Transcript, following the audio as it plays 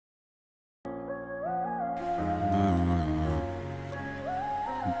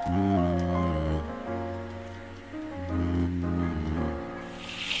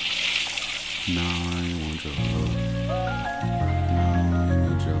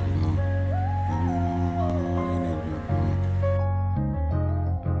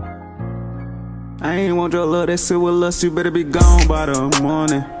I ain't want your love, that shit with lust, you better be gone by the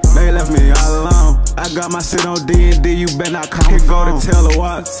morning. They left me all alone. I got my shit on D&D, you better not call me. Go to tell her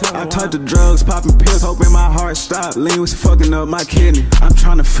what. I turned to drugs, popping pills, hoping my heart stopped. Lean was fucking up my kidney. I'm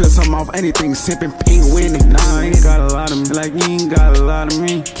trying to feel something off anything, sipping pink Whitney. Nah, I ain't got a lot of me, like you ain't got a lot of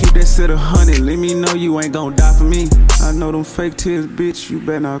me. Keep that shit 100, let me know you ain't gon' die for me. I know them fake tears, bitch, you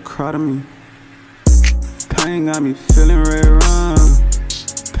better not cry to me. Pain got me feeling red rum.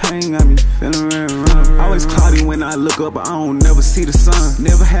 Pain got me feeling red rum. Always cloudy when I look up, but I don't never see the sun.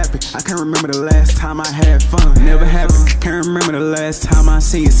 Never happy, I can't remember the last time I had fun. Never happy, can't remember the last time I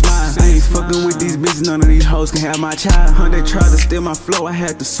seen you smile. I ain't fucking with these bitches, none of these hoes can have my child. Hun, they tried to steal my flow, I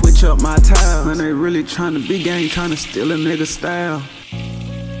had to switch up my tile. Hun, they really trying to be gang, trying to steal a nigga style.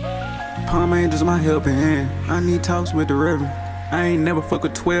 Palm Angel's my helping hand, I need talks with the reverend. I ain't never fuck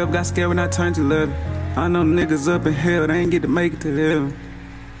with 12, got scared when I turned to 11. I know niggas up in hell, they ain't get to make it to heaven.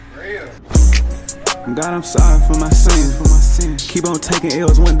 God, I'm sorry for my sins. Keep on taking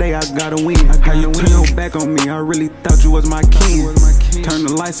L's, one day I gotta win. How you turn your back on me, I really thought you was my king. Turn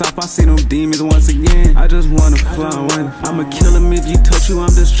the lights off, I see them demons once again. I just wanna fly away. I'ma kill him if you touch you, I'm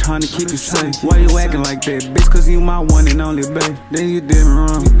just trying to keep you safe. Why you acting like that, bitch? Cause you my one and only, babe. Then you did me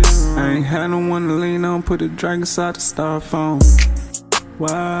wrong. I ain't had no one to lean on, put the drink inside the styrofoam.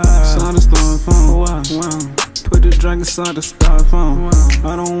 Wow, inside the styrofoam. Wow. Put the drink inside the styrofoam.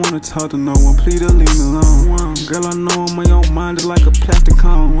 I don't wanna talk to no one, please just leave me alone. Girl, I know I'm on your mind just like a plastic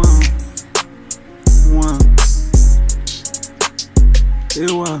cone.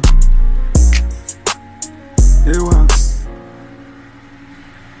 It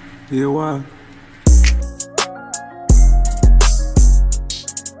was.